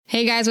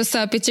Hey guys, what's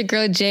up? It's your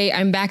girl Jay.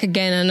 I'm back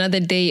again another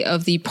day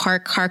of the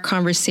Park Car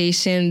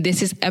Conversation.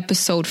 This is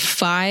episode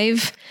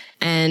 5.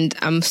 And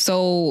I'm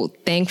so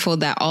thankful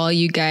that all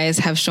you guys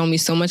have shown me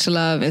so much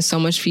love and so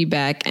much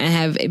feedback and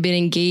have been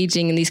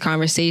engaging in these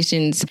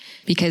conversations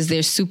because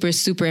they're super,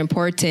 super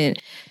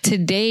important.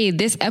 Today,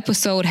 this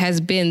episode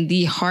has been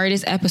the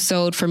hardest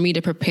episode for me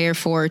to prepare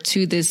for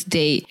to this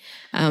date.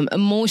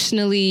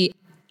 Emotionally,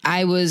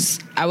 I was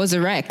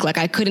a wreck. Like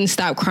I couldn't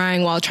stop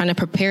crying while trying to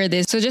prepare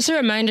this. So just a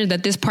reminder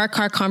that this Park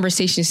Car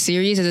Conversation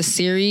series is a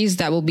series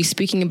that will be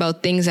speaking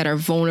about things that are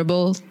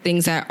vulnerable,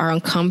 things that are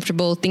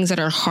uncomfortable, things that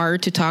are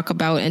hard to talk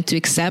about and to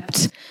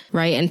accept,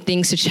 right? And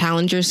things to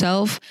challenge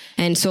yourself.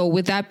 And so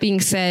with that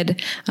being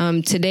said,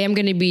 today I'm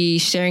going to be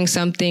sharing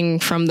something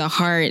from the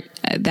heart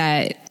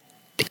that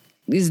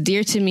is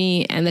dear to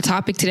me. And the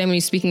topic today I'm going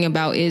to be speaking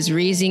about is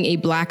raising a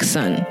Black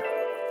son.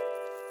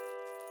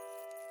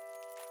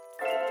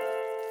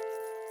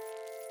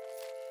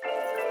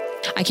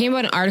 I came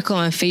about an article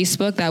on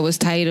Facebook that was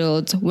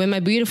titled, When My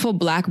Beautiful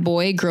Black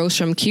Boy Grows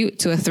From Cute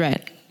to a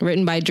Threat,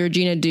 written by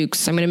Georgina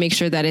Dukes. I'm going to make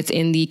sure that it's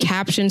in the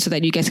caption so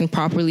that you guys can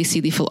properly see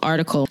the full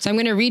article. So I'm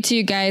going to read to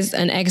you guys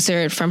an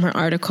excerpt from her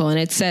article, and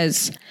it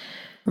says,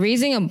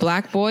 raising a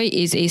Black boy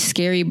is a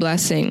scary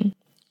blessing.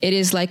 It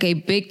is like a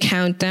big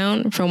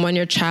countdown from when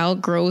your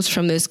child grows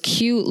from this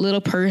cute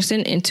little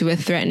person into a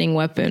threatening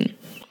weapon.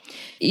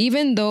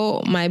 Even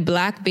though my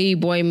Black baby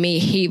boy may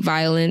hate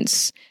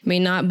violence, may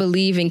not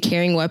believe in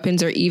carrying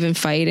weapons or even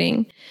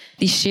fighting,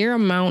 the sheer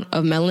amount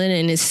of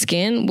melanin in his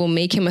skin will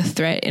make him a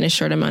threat in a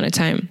short amount of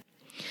time.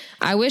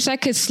 I wish I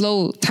could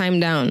slow time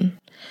down,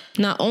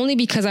 not only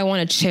because I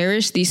want to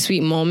cherish these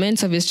sweet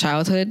moments of his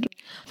childhood,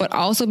 but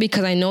also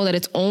because I know that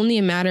it's only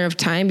a matter of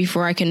time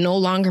before I can no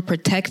longer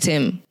protect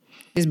him,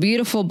 this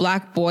beautiful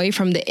Black boy,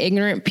 from the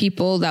ignorant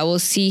people that will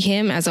see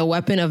him as a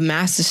weapon of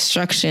mass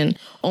destruction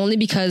only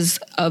because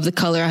of the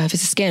color of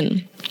his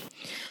skin.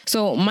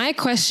 So my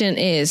question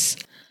is,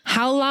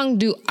 how long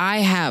do I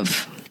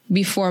have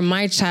before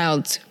my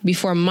child,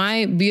 before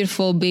my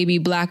beautiful baby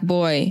Black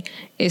boy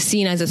is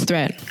seen as a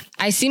threat?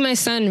 I see my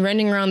son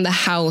running around the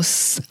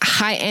house,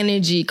 high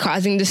energy,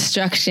 causing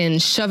destruction,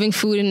 shoving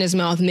food in his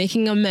mouth,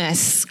 making a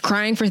mess,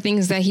 crying for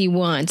things that he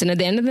wants. And at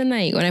the end of the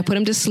night, when I put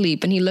him to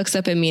sleep and he looks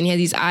up at me and he has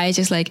these eyes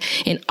just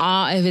like in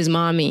awe of his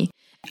mommy,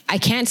 I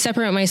can't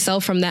separate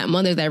myself from that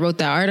mother that wrote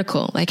that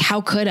article. Like,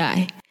 how could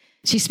I?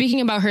 She's speaking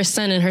about her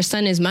son, and her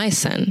son is my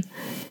son.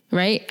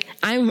 Right?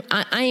 I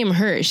am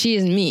her. She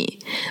is me.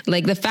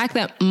 Like the fact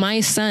that my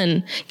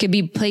son could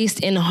be placed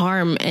in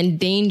harm and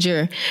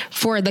danger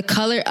for the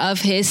color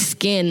of his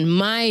skin,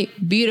 my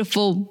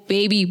beautiful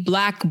baby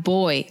Black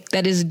boy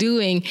that is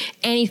doing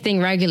anything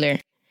regular.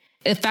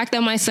 The fact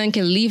that my son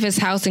can leave his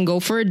house and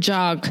go for a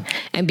jog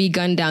and be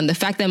gunned down. The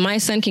fact that my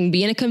son can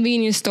be in a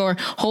convenience store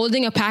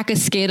holding a pack of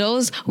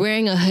Skittles,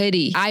 wearing a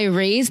hoodie. I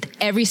raised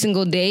every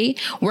single day,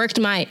 worked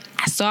my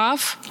ass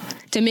off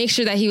to make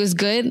sure that he was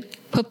good,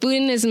 put food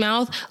in his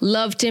mouth,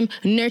 loved him,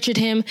 nurtured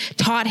him,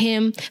 taught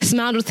him,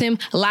 smiled with him,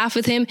 laughed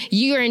with him.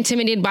 You are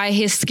intimidated by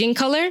his skin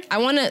color. I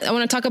want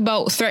to talk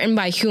about threatened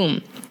by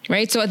whom.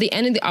 Right? So at the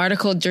end of the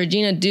article,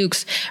 Georgina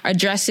Dukes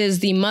addresses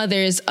the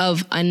mothers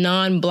of a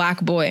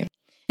non-Black boy.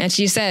 And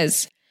she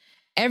says,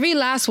 every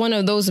last one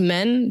of those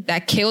men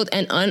that killed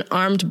an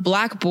unarmed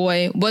Black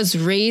boy was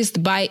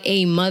raised by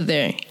a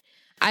mother.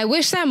 I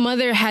wish that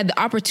mother had the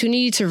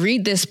opportunity to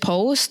read this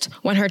post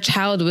when her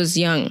child was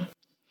young.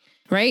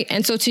 Right?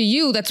 And so to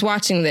you that's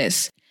watching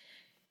this,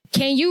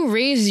 can you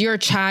raise your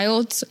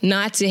child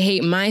not to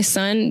hate my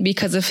son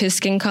because of his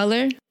skin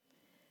color?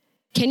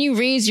 Can you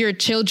raise your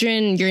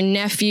children, your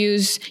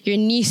nephews, your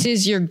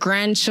nieces, your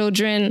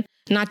grandchildren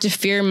not to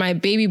fear my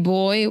baby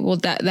boy, well,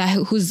 that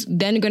who's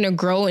then going to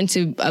grow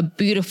into a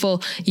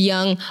beautiful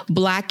young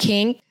Black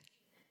king?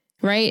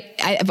 Right?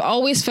 I've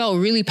always felt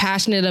really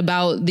passionate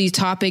about the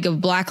topic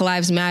of Black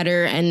Lives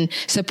Matter and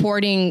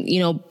supporting,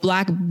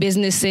 Black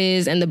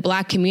businesses and the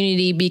Black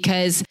community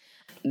because,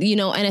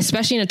 and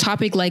especially in a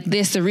topic like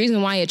this, the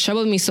reason why it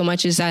troubled me so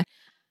much is that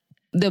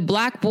the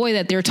Black boy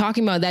that they're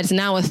talking about that's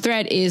now a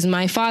threat is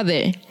my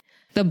father.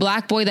 The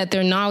Black boy that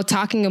they're now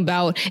talking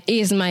about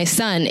is my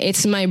son.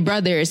 It's my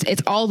brothers.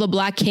 It's all the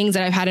Black kings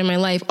that I've had in my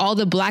life, all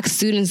the Black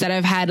students that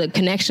I've had a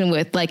connection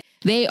with. Like,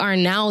 they are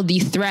now the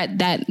threat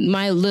that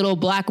my little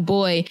Black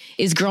boy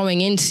is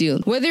growing into.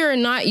 Whether or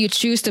not you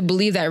choose to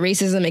believe that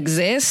racism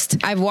exists,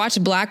 I've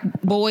watched Black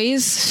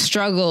boys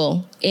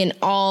struggle in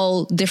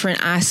all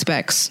different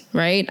aspects,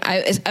 right?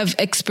 I've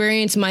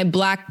experienced my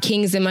Black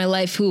kings in my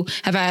life who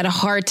have had a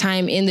hard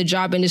time in the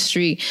job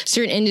industry.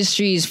 Certain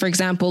industries, for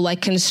example,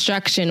 like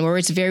construction, where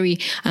it's very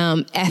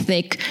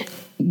ethnic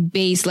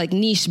based, like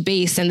niche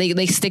based, and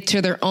they stick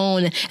to their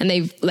own, and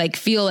they like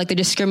feel like they're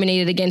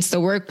discriminated against the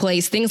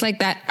workplace. Things like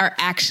that are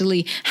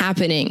actually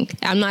happening.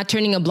 I'm not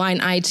turning a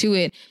blind eye to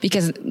it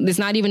because it's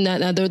not even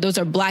that those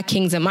are Black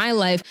kings in my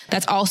life.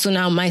 That's also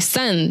now my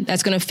son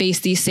that's going to face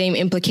these same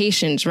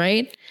implications,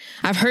 right?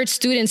 I've heard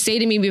students say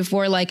to me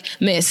before, like,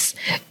 Miss,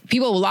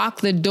 people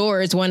lock the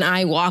doors when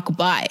I walk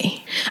by.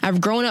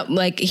 I've grown up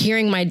like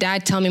hearing my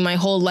dad tell me my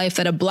whole life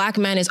that a black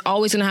man is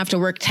always going to have to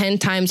work 10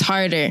 times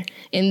harder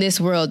in this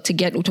world to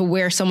get to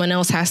where someone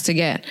else has to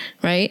get,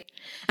 right?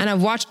 And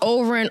I've watched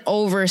over and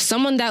over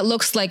someone that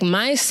looks like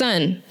my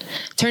son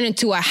turn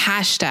into a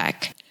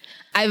hashtag.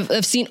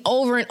 I've seen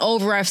over and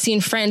over, I've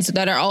seen friends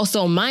that are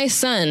also my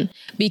son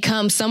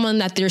become someone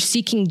that they're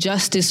seeking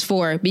justice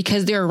for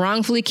because they're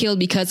wrongfully killed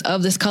because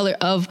of this color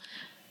of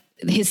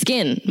his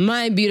skin,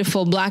 my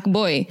beautiful black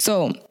boy.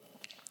 So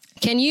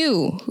can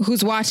you,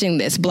 who's watching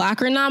this, black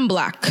or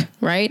non-black,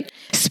 right?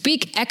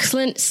 Speak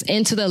excellence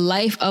into the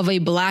life of a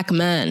black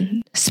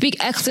man. Speak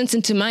excellence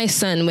into my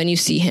son when you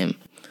see him,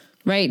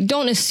 right?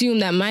 Don't assume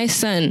that my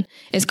son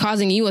is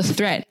causing you a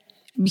threat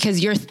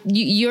because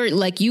you're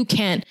like, you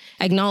can't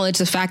acknowledge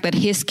the fact that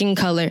his skin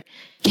color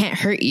can't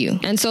hurt you.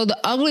 And so the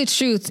ugly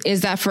truth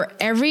is that for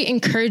every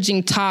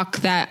encouraging talk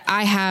that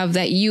I have,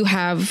 that you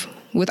have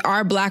with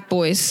our black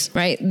boys,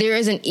 right? There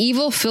is an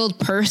evil-filled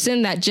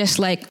person that just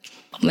like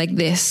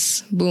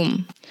this,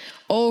 boom,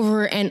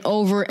 over and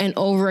over and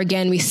over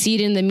again. We see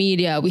it in the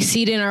media. We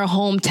see it in our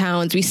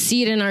hometowns. We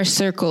see it in our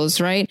circles,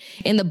 right?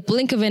 In the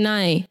blink of an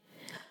eye,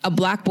 a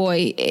black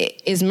boy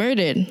is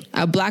murdered.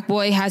 A black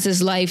boy has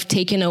his life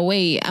taken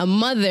away. A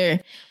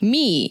mother,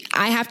 me,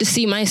 I have to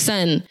see my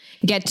son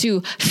get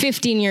to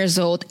 15 years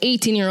old,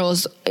 18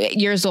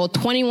 years old,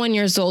 21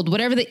 years old,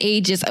 whatever the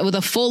age is, with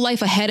a full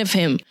life ahead of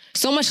him.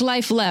 So much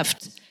life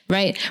left,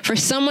 right? For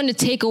someone to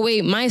take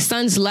away my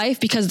son's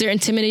life because they're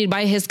intimidated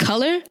by his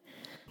color,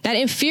 that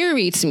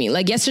infuriates me.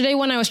 Like yesterday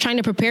when I was trying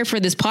to prepare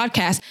for this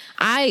podcast,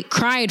 I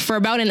cried for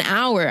about an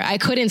hour. I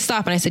couldn't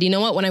stop. And I said, you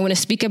know what? When I'm going to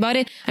speak about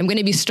it, I'm going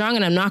to be strong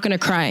and I'm not going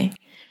to cry,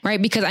 right?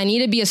 Because I need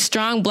to be a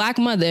strong black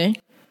mother,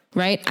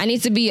 right? I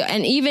need to be,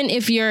 and even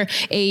if you're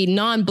a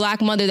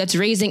non-black mother that's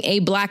raising a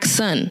black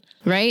son,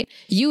 right?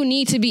 You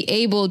need to be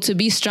able to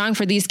be strong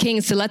for these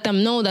kings, to let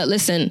them know that,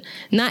 listen,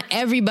 not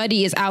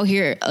everybody is out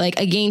here like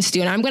against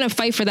you. And I'm going to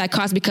fight for that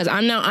cause because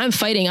I'm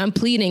fighting, I'm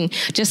pleading.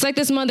 Just like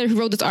this mother who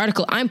wrote this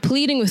article, I'm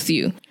pleading with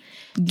you.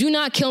 Do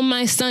not kill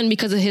my son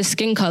because of his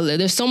skin color.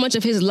 There's so much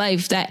of his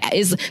life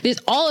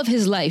all of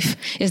his life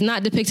is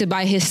not depicted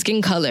by his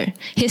skin color.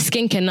 His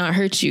skin cannot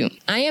hurt you.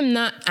 I am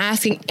not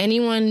asking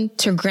anyone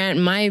to grant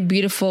my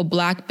beautiful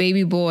black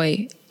baby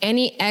boy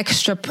any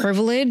extra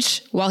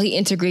privilege while he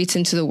integrates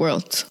into the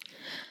world.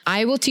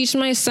 I will teach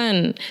my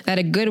son that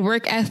a good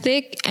work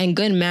ethic and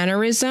good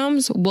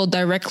mannerisms will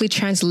directly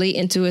translate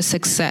into a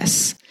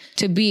success.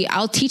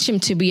 I'll teach him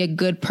to be a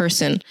good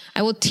person.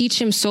 I will teach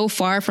him so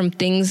far from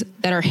things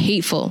that are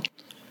hateful.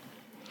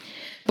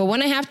 But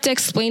when I have to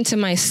explain to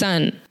my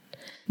son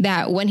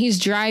that when he's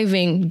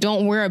driving,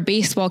 don't wear a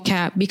baseball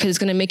cap because it's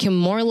going to make him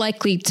more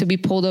likely to be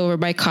pulled over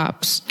by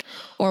cops.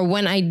 Or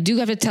when I do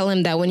have to tell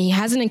him that when he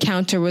has an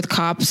encounter with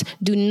cops,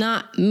 do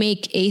not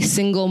make a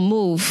single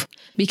move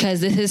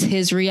because this is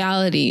his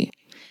reality.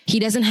 He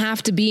doesn't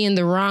have to be in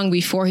the wrong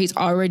before he's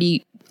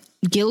already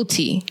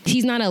guilty.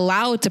 He's not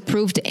allowed to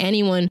prove to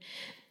anyone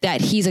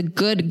that he's a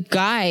good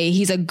guy,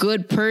 he's a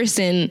good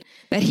person,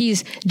 that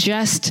he's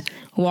just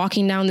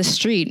walking down the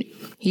street.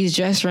 He's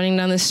just running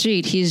down the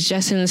street. He's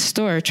just in the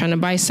store trying to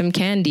buy some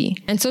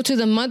candy. And so to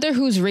the mother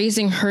who's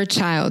raising her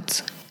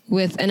child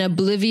with an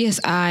oblivious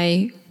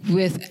eye,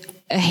 with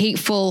a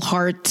hateful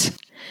heart,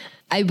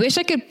 I wish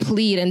I could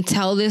plead and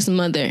tell this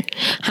mother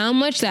how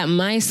much that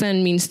my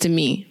son means to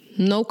me.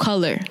 No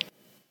color.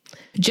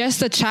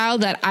 Just a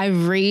child that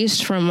I've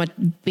raised from a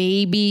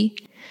baby,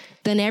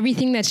 done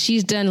everything that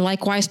she's done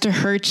likewise to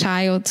her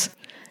child.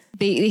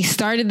 They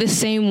started the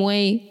same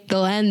way,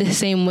 they'll end the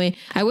same way.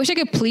 I wish I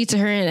could plead to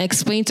her and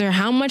explain to her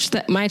how much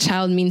that my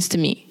child means to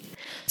me.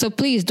 So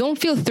please don't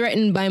feel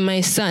threatened by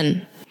my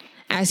son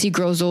as he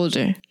grows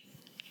older.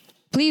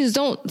 Please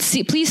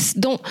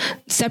don't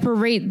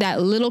separate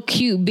that little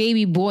cute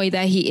baby boy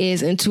that he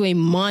is into a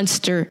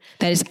monster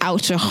that is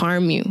out to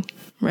harm you,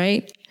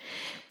 right?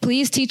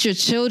 Please teach your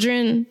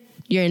children,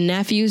 your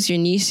nephews, your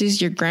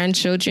nieces, your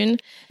grandchildren,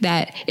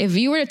 that if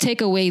you were to take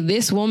away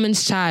this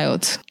woman's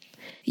child,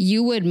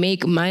 you would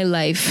make my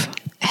life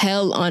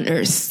hell on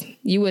earth.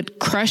 You would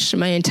crush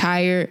my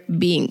entire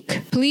being.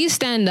 Please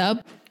stand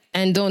up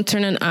and don't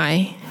turn an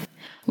eye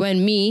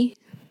when me,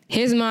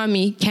 his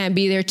mommy, can't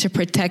be there to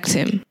protect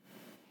him.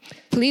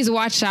 Please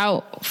watch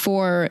out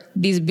for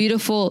these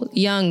beautiful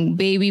young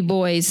baby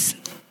boys,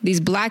 these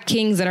black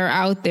kings that are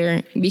out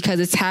there, because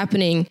it's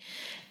happening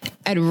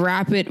at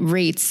rapid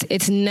rates.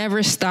 It's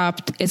never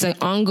stopped. It's an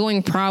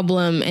ongoing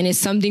problem, and it's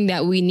something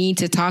that we need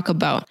to talk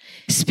about.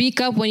 Speak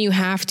up when you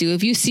have to.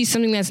 If you see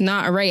something that's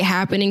not right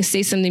happening,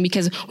 say something,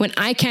 because when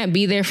I can't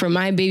be there for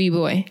my baby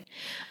boy,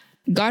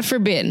 God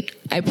forbid,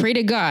 I pray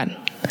to God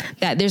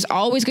that there's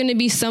always going to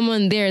be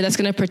someone there that's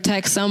going to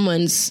protect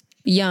someone's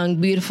young,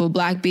 beautiful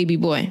black baby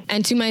boy.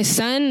 And to my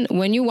son,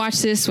 when you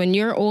watch this, when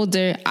you're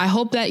older, I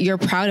hope that you're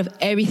proud of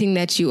everything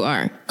that you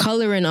are,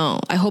 color and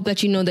all. I hope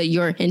that you know that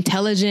you're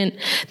intelligent,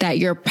 that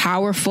you're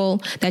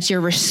powerful, that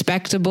you're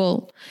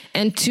respectable.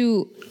 And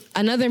to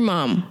another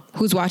mom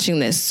who's watching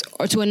this,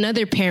 or to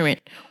another parent,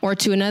 or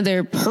to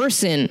another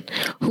person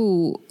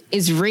who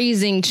is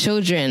raising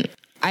children,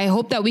 I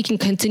hope that we can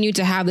continue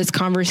to have this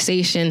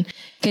conversation,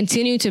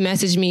 continue to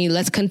message me.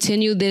 Let's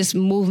continue this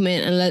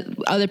movement and let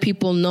other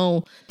people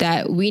know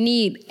that we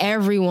need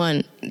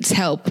everyone's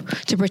help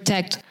to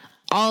protect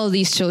all of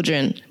these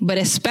children, but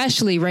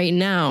especially right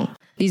now,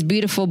 these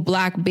beautiful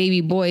black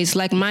baby boys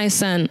like my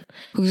son,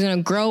 who's going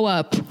to grow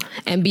up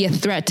and be a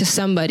threat to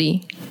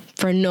somebody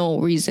for no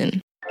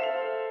reason.